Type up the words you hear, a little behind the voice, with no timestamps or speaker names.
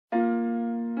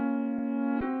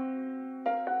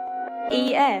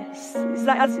ES. Is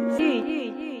that as you?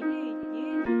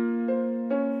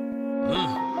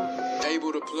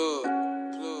 AbelThePlug.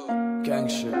 Gang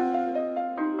shit.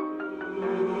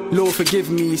 Lord forgive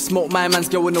me, smoke my man's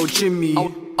girl with no Jimmy.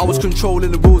 I was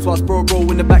controlling the rules whilst bro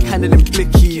in the back handling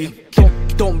blicky.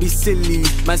 Don't be silly,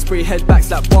 man spray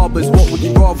headbacks like barbers, what would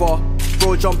you rather?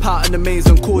 Bro jump out in the maze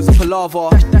and cause a palaver.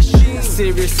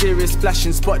 Serious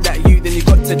splashing, spot that you, then you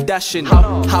got to dashing.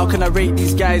 How can I rate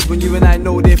these guys when you and I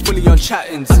know they're fully on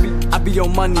chattings? I be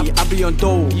on money, I be on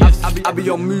dough, I be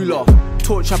on moolah.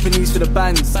 Torch Japanese for the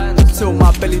bands, till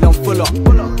my belly done full up.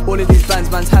 All of these bands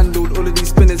man's handled, all of these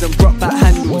spinners and brought back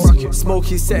handles.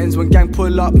 Smoky settings when gang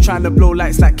pull up, trying to blow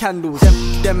lights like candles.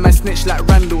 Them man snitch like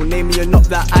Randall, name me a knock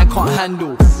that I can't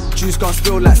handle. Juice gon'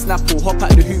 spill like Snapple, hop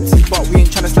out the hoopty, but we ain't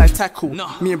tryna slide tackle.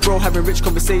 Me and bro having rich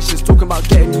conversations, talking about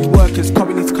getting new workers, cause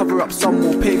we need to cover up some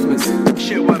more pavements.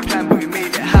 Shit weren't planned, but we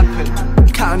made it happen.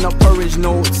 Counting up orange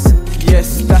notes,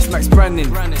 yes, that's Max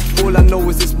Brannon. All I know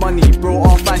is this money, bro,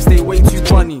 R5 stay way too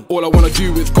funny. All I wanna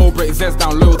do is go break Zeds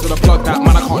down, loyal to the plug, that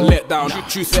man I can't let down.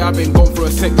 True say I've been gone for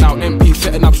a sec now, MP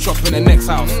setting up shop in the next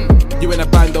house. You in a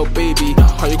band though, baby,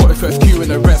 how you got the first queue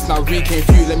and the rest now. Re came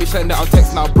through, let me send out a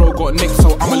text now, bro got nicked,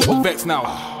 so I'm a little vexed now.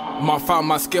 I found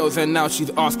my skills and now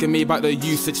she's asking me about the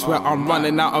usage. Swear I'm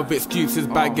running out of excuses,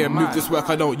 bagging, move this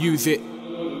work, I don't use it.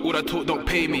 All the talk don't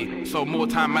pay me, so more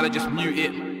time man I just mute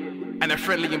it. And they're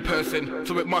friendly in person,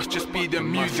 so it must just be the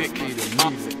music.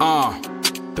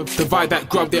 Divide that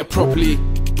grub there properly.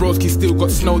 Broski still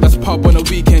got snow, that's pub on the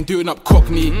weekend, doing up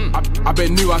Cockney. I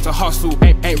been new how to hustle,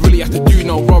 ain't really have to do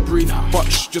no robberies. But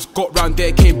just got round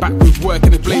there, came back with work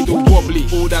and the blade all wobbly.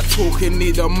 All that talking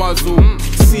need a muzzle.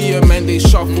 See them and they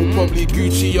shuffle, probably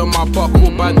Gucci on my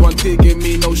buckle. Bad one digging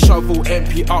me, no shovel.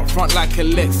 MP up front like a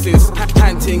Lexus.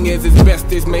 Panting is his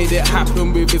bestest, made it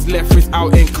happen with his left wrist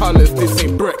out in colours. This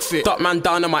ain't Brexit. Duck man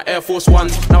down on my Air Force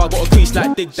Ones. Now I got a crease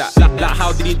like dig that. Like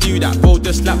how did he do that? Bro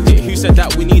just slapped it. Who said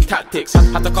that we need tactics?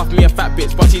 Had to cuff me a fat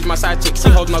bitch, but she's my side chick. She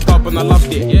holds my gub and I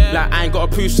loved it. Like I ain't gotta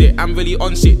prove shit, I'm really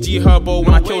on shit. G Herbo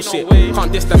when I kill shit.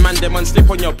 Can't diss the man, them man slip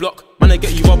on your block. Man, I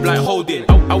get you up like holding.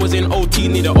 I was in OT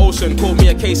near the ocean, caught me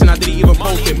a case and I didn't even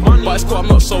poke him. But it's cool, I'm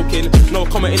not soaking, no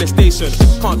comment in the station.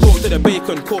 Can't talk to the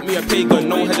bacon, caught me a pagan,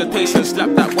 no hesitation.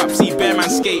 Slap that whap, see bear man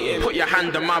skating. Put your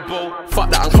hand on my bow. Fuck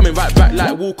that, I'm coming right back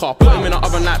like Walker. Put him in the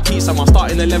oven like pizza, my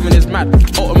starting 11 is mad.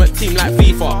 Ultimate team like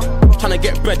FIFA, tryna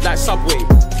get bread like Subway.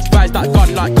 Rise that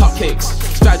gun like cupcakes.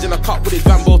 Strides in a cup with his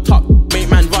Rambo tuck. Make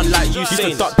man run like Usain.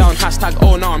 Used to duck down, hashtag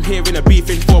oh now I'm here in a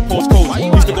beefing for a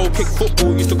postcode. Used to go kick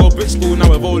football, used to go Brit school. Now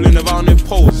we're rolling around with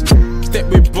poles. Step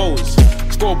with bros.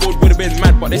 Scoreboard would've been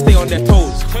mad but they stay on their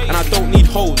toes. And I don't need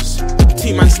hoes.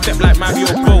 Team man step like Mario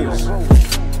Bros.